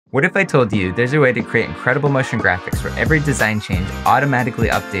What if I told you there's a way to create incredible motion graphics where every design change automatically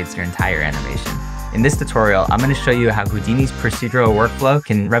updates your entire animation? In this tutorial, I'm going to show you how Houdini's procedural workflow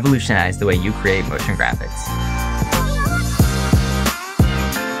can revolutionize the way you create motion graphics.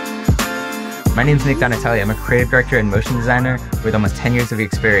 My name is Nick Donatelli. I'm a creative director and motion designer with almost 10 years of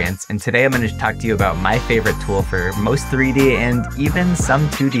experience, and today I'm going to talk to you about my favorite tool for most 3D and even some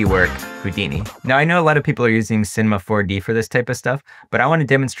 2D work, Houdini. Now, I know a lot of people are using Cinema 4D for this type of stuff, but I want to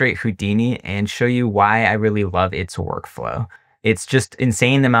demonstrate Houdini and show you why I really love its workflow. It's just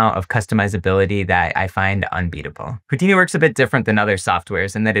insane amount of customizability that I find unbeatable. Houdini works a bit different than other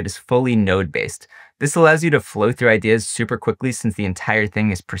softwares in that it is fully node-based. This allows you to flow through ideas super quickly since the entire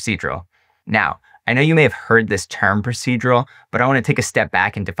thing is procedural. Now, I know you may have heard this term procedural, but I want to take a step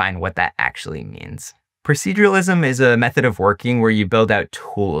back and define what that actually means. Proceduralism is a method of working where you build out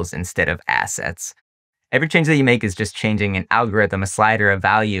tools instead of assets. Every change that you make is just changing an algorithm, a slider, a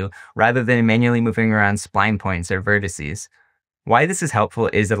value, rather than manually moving around spline points or vertices. Why this is helpful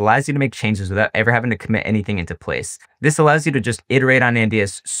is it allows you to make changes without ever having to commit anything into place. This allows you to just iterate on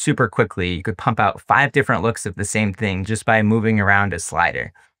ideas super quickly. You could pump out 5 different looks of the same thing just by moving around a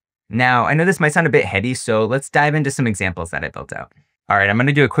slider. Now, I know this might sound a bit heady, so let's dive into some examples that I built out. All right, I'm going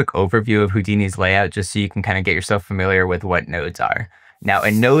to do a quick overview of Houdini's layout just so you can kind of get yourself familiar with what nodes are. Now,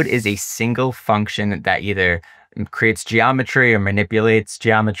 a node is a single function that either creates geometry or manipulates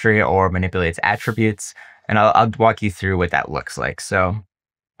geometry or manipulates attributes, and I'll walk you through what that looks like. So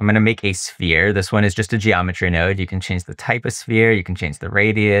I'm going to make a sphere. This one is just a geometry node. You can change the type of sphere, you can change the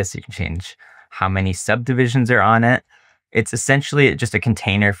radius, you can change how many subdivisions are on it. It's essentially just a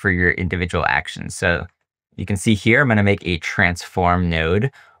container for your individual actions. So you can see here, I'm going to make a transform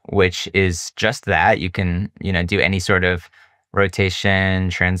node, which is just that. You can, do any sort of rotation,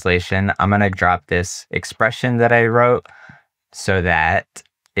 translation. I'm going to drop this expression that I wrote so that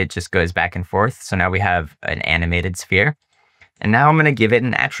it just goes back and forth. So now we have an animated sphere. And now I'm going to give it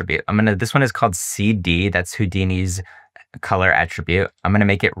an attribute. This one is called CD. That's Houdini's color attribute. I'm going to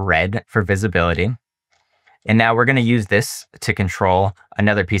make it red for visibility. And now we're going to use this to control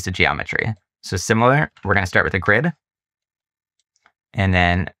another piece of geometry. So similar, we're going to start with a grid. And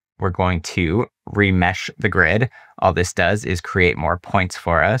then we're going to remesh the grid. All this does is create more points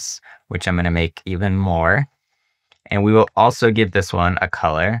for us, which I'm going to make even more. And we will also give this one a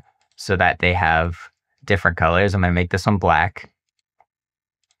color so that they have different colors. I'm going to make this one black.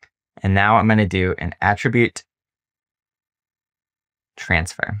 And now I'm going to do an attribute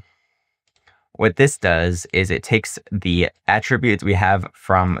transfer. What this does is it takes the attributes we have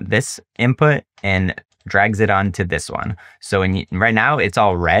from this input and drags it onto this one. So right now it's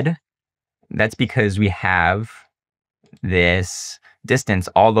all red. That's because we have this distance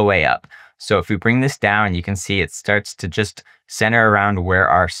all the way up. So if we bring this down, you can see it starts to just center around where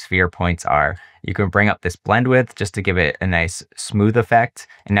our sphere points are. You can bring up this blend width just to give it a nice smooth effect.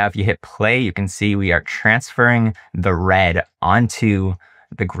 And now if you hit play, you can see we are transferring the red onto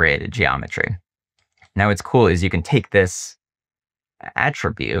the grid geometry. Now what's cool is you can take this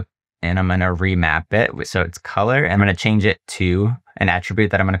attribute and I'm going to remap it. So it's color. And I'm going to change it to an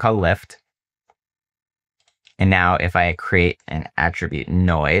attribute that I'm going to call lift. And now if I create an attribute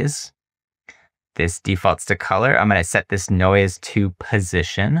noise, this defaults to color. I'm going to set this noise to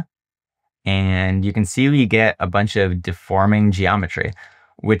position. And you can see we get a bunch of deforming geometry,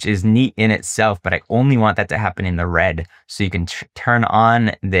 which is neat in itself, but I only want that to happen in the red. So you can turn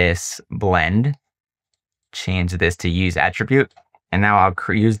on this blend, change this to use attribute, and now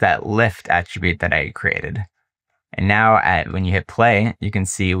I'll use that lift attribute that I created. And now when you hit play, you can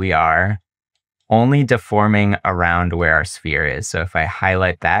see we are only deforming around where our sphere is. So if I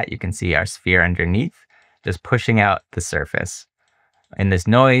highlight that, you can see our sphere underneath, just pushing out the surface. In this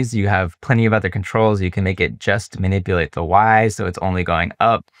noise, you have plenty of other controls. You can make it just manipulate the Y, so it's only going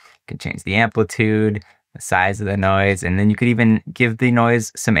up. You can change the amplitude, the size of the noise, and then you could even give the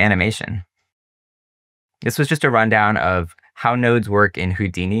noise some animation. This was just a rundown of how nodes work in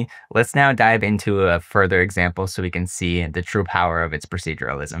Houdini. Let's now dive into a further example so we can see the true power of its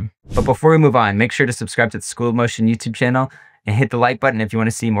proceduralism. But before we move on, make sure to subscribe to the School of Motion YouTube channel and hit the like button if you want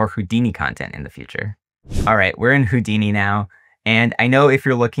to see more Houdini content in the future. All right, we're in Houdini now. And I know if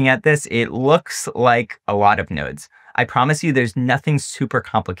you're looking at this, it looks like a lot of nodes. I promise you there's nothing super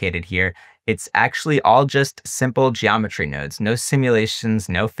complicated here. It's actually all just simple geometry nodes, no simulations,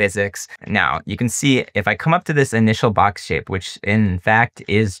 no physics. Now, you can see if I come up to this initial box shape, which in fact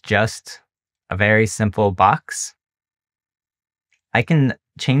is just a very simple box, I can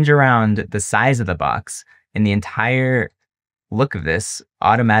change around the size of the box and the entire look of this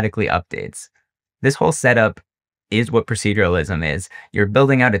automatically updates. This whole setup is what proceduralism is. You're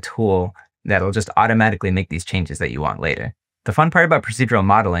building out a tool that'll just automatically make these changes that you want later. The fun part about procedural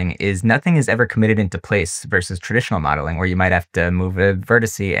modeling is nothing is ever committed into place versus traditional modeling, where you might have to move a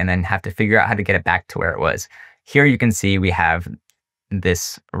vertice and then have to figure out how to get it back to where it was. Here you can see we have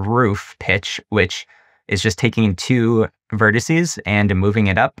this roof pitch, which is just taking two vertices and moving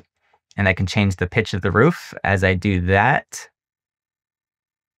it up. And I can change the pitch of the roof. As I do that,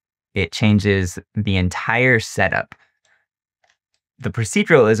 it changes the entire setup. The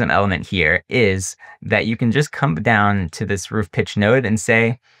proceduralism element here is that you can just come down to this roof pitch node and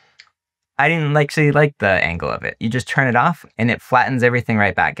say, I didn't actually like the angle of it. You just turn it off and it flattens everything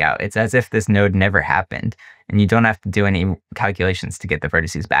right back out. It's as if this node never happened, and you don't have to do any calculations to get the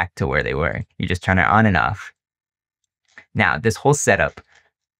vertices back to where they were. You just turn it on and off. Now, this whole setup,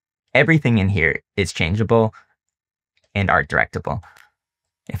 everything in here is changeable and art directable.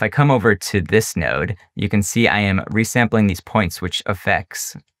 If I come over to this node, you can see I am resampling these points, which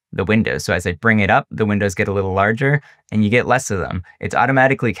affects the windows. So as I bring it up, the windows get a little larger and you get less of them. It's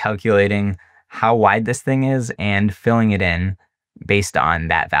automatically calculating how wide this thing is and filling it in based on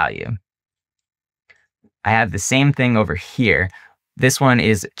that value. I have the same thing over here. This one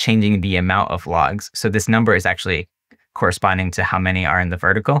is changing the amount of logs. So this number is actually corresponding to how many are in the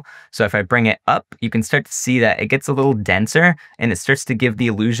vertical. So if I bring it up, you can start to see that it gets a little denser and it starts to give the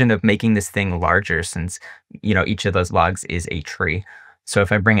illusion of making this thing larger, since, you know, each of those logs is a tree. So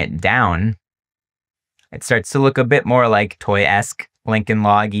if I bring it down, it starts to look a bit more like toy-esque, Lincoln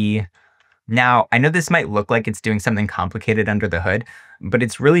loggy. Now, I know this might look like it's doing something complicated under the hood, but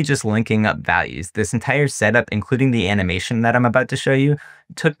it's really just linking up values. This entire setup, including the animation that I'm about to show you,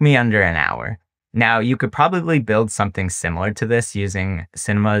 took me under an hour. Now, you could probably build something similar to this using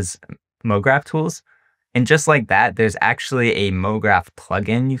Cinema's MoGraph tools. And just like that, there's actually a MoGraph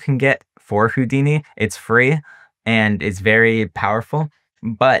plugin you can get for Houdini. It's free and it's very powerful.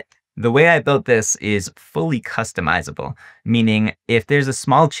 But the way I built this is fully customizable, meaning if there's a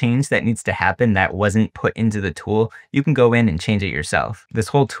small change that needs to happen that wasn't put into the tool, you can go in and change it yourself. This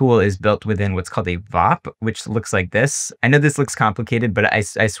whole tool is built within what's called a VOP, which looks like this. I know this looks complicated, but I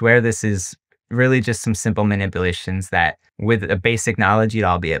swear this is really just some simple manipulations that with a basic knowledge, you'd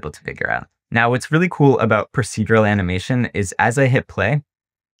all be able to figure out. Now, what's really cool about procedural animation is as I hit play,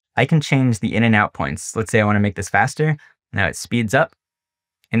 I can change the in and out points. Let's say I want to make this faster. Now it speeds up.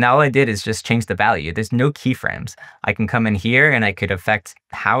 And all I did is just change the value. There's no keyframes. I can come in here and I could affect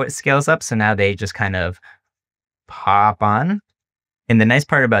how it scales up. So now they just kind of pop on. And the nice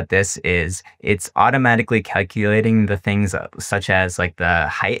part about this is it's automatically calculating the things such as like the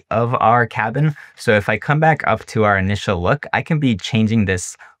height of our cabin. So if I come back up to our initial look, I can be changing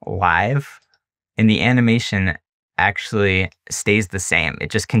this live and the animation actually stays the same. It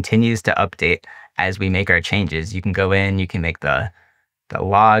just continues to update as we make our changes. You can go in, you can make the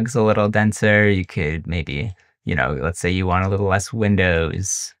logs a little denser. You could maybe, you know, let's say you want a little less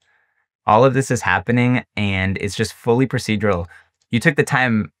windows. All of this is happening and it's just fully procedural. You took the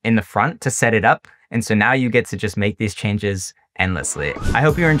time in the front to set it up, and so now you get to just make these changes endlessly. I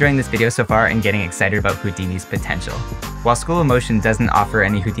hope you're enjoying this video so far and getting excited about Houdini's potential. While School of Motion doesn't offer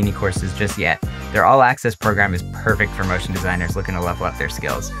any Houdini courses just yet, their all-access program is perfect for motion designers looking to level up their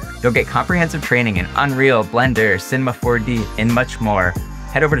skills. You'll get comprehensive training in Unreal, Blender, Cinema 4D, and much more.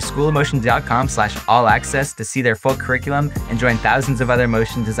 Head over to schoolofmotion.com/allaccess to see their full curriculum and join thousands of other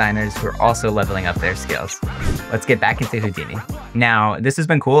motion designers who are also leveling up their skills. Let's get back into Houdini. Now, this has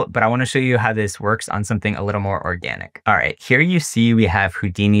been cool, but I want to show you how this works on something a little more organic. All right, here you see we have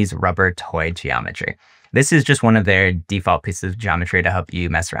Houdini's rubber toy geometry. This is just one of their default pieces of geometry to help you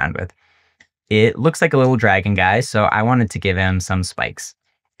mess around with. It looks like a little dragon guy, so I wanted to give him some spikes.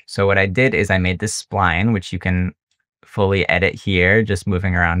 So what I did is I made this spline, which you can fully edit here, just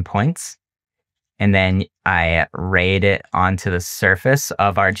moving around points. And then I rayed it onto the surface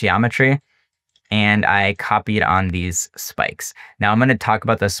of our geometry, and I copied on these spikes. Now I'm going to talk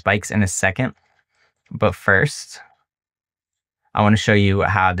about the spikes in a second, but first, I want to show you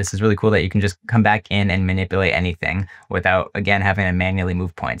how this is really cool that you can just come back in and manipulate anything without, again, having to manually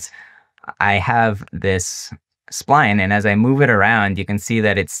move points. I have this spline, and as I move it around, you can see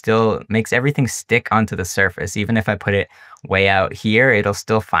that it still makes everything stick onto the surface. Even if I put it way out here, it'll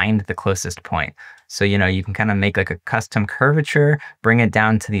still find the closest point. So, you know, you can kind of make like a custom curvature, bring it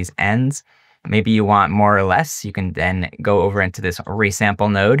down to these ends. Maybe you want more or less. You can then go over into this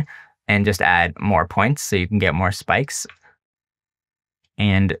resample node and just add more points so you can get more spikes.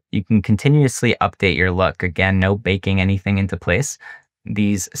 And you can continuously update your look. Again, no baking anything into place.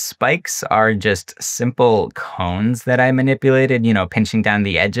 These spikes are just simple cones that I manipulated, you know, pinching down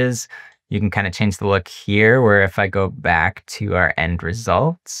the edges. You can kind of change the look here, where if I go back to our end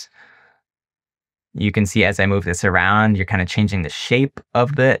results, you can see as I move this around, you're kind of changing the shape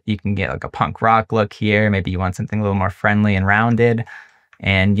of it. You can get like a punk rock look here. Maybe you want something a little more friendly and rounded.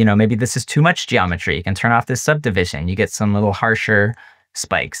 And, maybe this is too much geometry. You can turn off this subdivision. You get some little harsher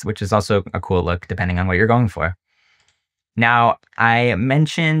spikes, which is also a cool look depending on what you're going for. Now, I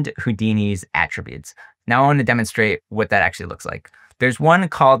mentioned Houdini's attributes. Now I want to demonstrate what that actually looks like. There's one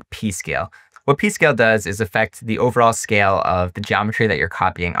called p-scale. What p-scale does is affect the overall scale of the geometry that you're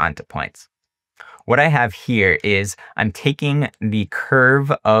copying onto points. What I have here is I'm taking the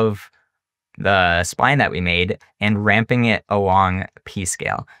curve of the spline that we made and ramping it along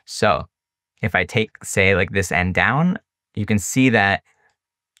p-scale. So if I take, say, like this end down, you can see that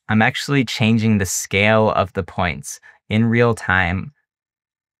I'm actually changing the scale of the points in real time.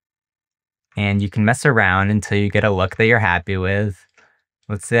 And you can mess around until you get a look that you're happy with.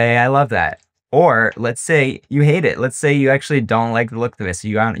 Let's say I love that. Or let's say you hate it. Let's say you actually don't like the look of this.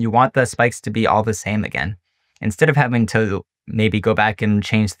 You want the spikes to be all the same again. Instead of having to maybe go back and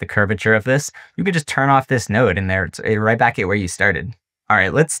change the curvature of this, you could just turn off this node and there it's right back at where you started. All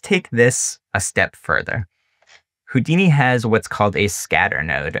right, let's take this a step further. Houdini has what's called a scatter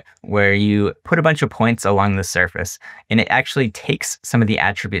node, where you put a bunch of points along the surface, and it actually takes some of the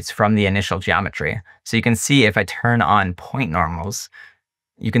attributes from the initial geometry. So you can see if I turn on point normals,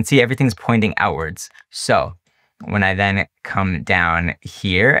 you can see everything's pointing outwards. So when I then come down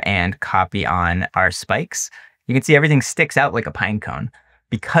here and copy on our spikes, you can see everything sticks out like a pine cone.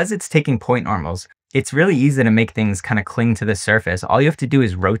 Because it's taking point normals, it's really easy to make things kind of cling to the surface. All you have to do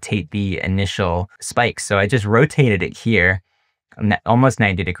is rotate the initial spikes. So I just rotated it here, almost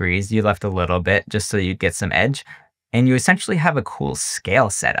 90 degrees. You left a little bit just so you get some edge. And you essentially have a cool scale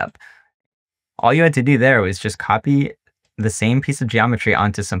setup. All you had to do there was just copy the same piece of geometry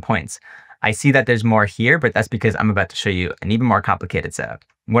onto some points. I see that there's more here, but that's because I'm about to show you an even more complicated setup.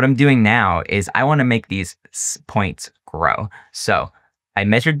 What I'm doing now is I want to make these points grow. So I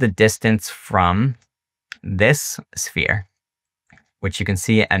measured the distance from this sphere, which you can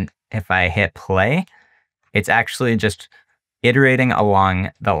see, and if I hit play, it's actually just iterating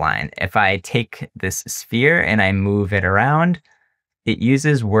along the line. If I take this sphere and I move it around, it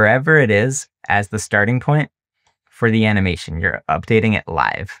uses wherever it is as the starting point for the animation. You're updating it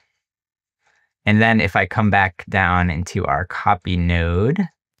live. And then if I come back down into our copy node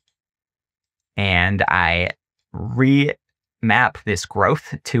and I remap this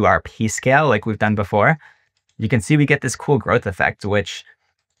growth to our p-scale like we've done before, you can see we get this cool growth effect, which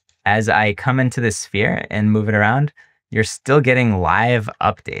as I come into this sphere and move it around, you're still getting live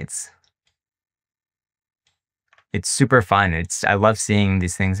updates. It's super fun. I love seeing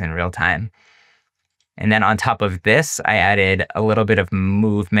these things in real time. And then on top of this, I added a little bit of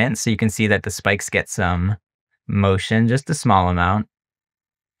movement. So you can see that the spikes get some motion, just a small amount.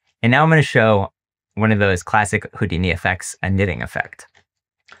 And now I'm going to show one of those classic Houdini effects, a knitting effect.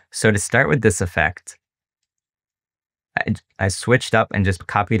 So to start with this effect, I switched up and just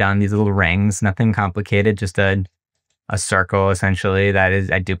copied on these little rings, nothing complicated, just a circle essentially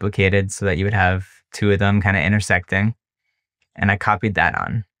I duplicated so that you would have two of them kind of intersecting. And I copied that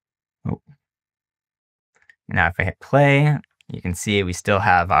on. Oh. Now if I hit play, you can see we still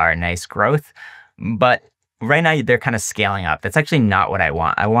have our nice growth, but right now they're kind of scaling up. That's actually not what I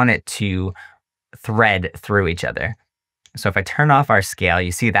want. I want it to thread through each other. So if I turn off our scale,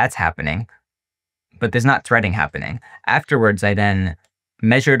 you see that's happening, but there's not threading happening. Afterwards, I then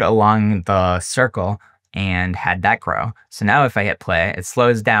measured along the circle and had that grow. So now if I hit play, it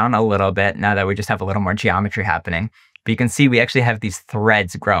slows down a little bit now that we just have a little more geometry happening. But you can see we actually have these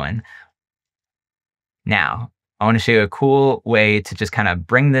threads growing. Now, I want to show you a cool way to just kind of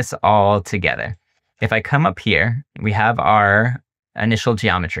bring this all together. If I come up here, we have our initial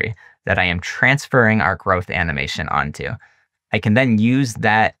geometry that I am transferring our growth animation onto. I can then use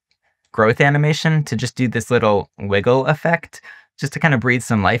that growth animation to just do this little wiggle effect, just to kind of breathe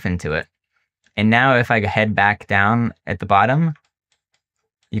some life into it. And now if I head back down at the bottom,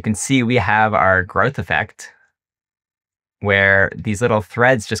 you can see we have our growth effect where these little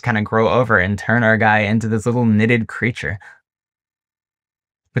threads just kind of grow over and turn our guy into this little knitted creature.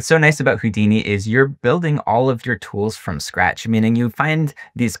 What's so nice about Houdini is you're building all of your tools from scratch, meaning you find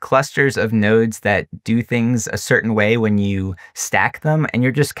these clusters of nodes that do things a certain way when you stack them, and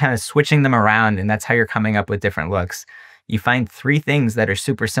you're just kind of switching them around, and that's how you're coming up with different looks. You find three things that are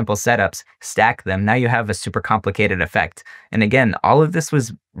super simple setups, stack them, now you have a super complicated effect. And again, all of this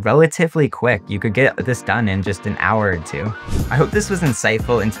was relatively quick. You could get this done in just an hour or two. I hope this was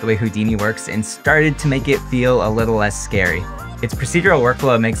insightful into the way Houdini works and started to make it feel a little less scary. Its procedural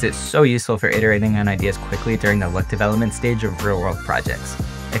workflow makes it so useful for iterating on ideas quickly during the look development stage of real-world projects.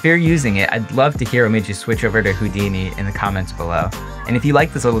 If you're using it, I'd love to hear what made you switch over to Houdini in the comments below. And if you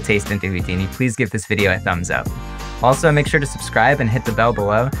like this little taste into Houdini, please give this video a thumbs up. Also, make sure to subscribe and hit the bell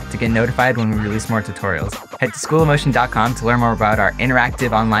below to get notified when we release more tutorials. Head to schoolofmotion.com to learn more about our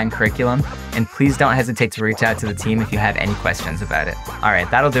interactive online curriculum, and please don't hesitate to reach out to the team if you have any questions about it. All right,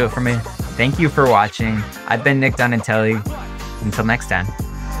 that'll do it for me. Thank you for watching. I've been Nick Donatelli. Until next time.